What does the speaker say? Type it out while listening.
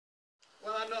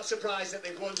not surprised that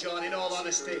they've won, John, in all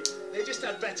honesty. They just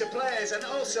had better players, and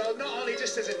also, not only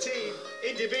just as a team,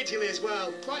 individually as well.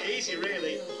 Quite easy,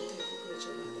 really.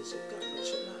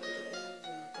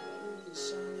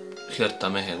 Herta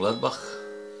menhenglkadbah.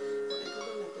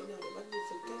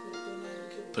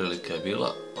 Prilika je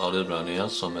bila, ali odbrani jedan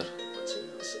Somer.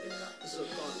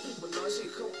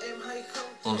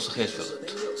 On sa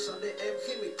Hedfeldt.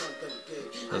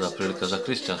 Sada prilika za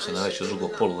Kristijansa već u drugo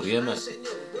poluvrijeme.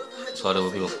 Stvar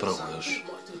je bilo prvo još.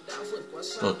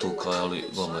 Dotukao je, ali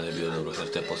golman je bio dobro.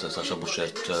 Herta je posle Saša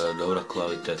Bušert dobro,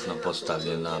 kvalitetno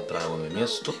postavljen na pravome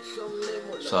mjestu.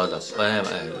 Sada,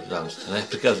 zamislite, ne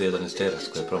prikazuje jedan Esteras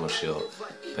koji je promašio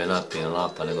penat, pijen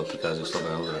lapa, nego prikazuje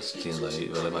slobodan udarac Tinda i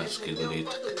velemajski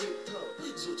goditak.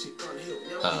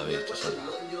 Vidite sada,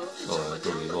 ovo je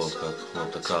drugi gol,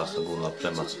 kako krasno gulna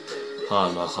prema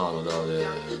Hanu, a Hanu da ovdje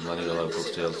manira velikog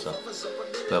strelca,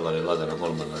 prevari lagano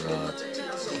golmana na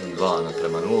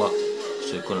 2:0,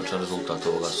 što je konačan rezultat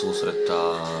ovoga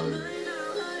susreta.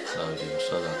 Da vidimo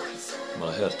sada,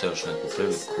 imala Herta još neku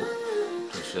priliku,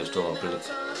 to je ova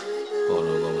prilika.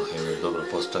 Je dobro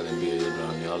postavljen, bio je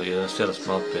odbrani, ali Esteras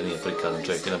malo nije prikazan,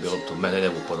 čovjek je nabio loptu, mene ne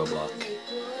bu pod oblake.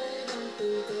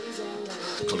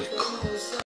 Toliko.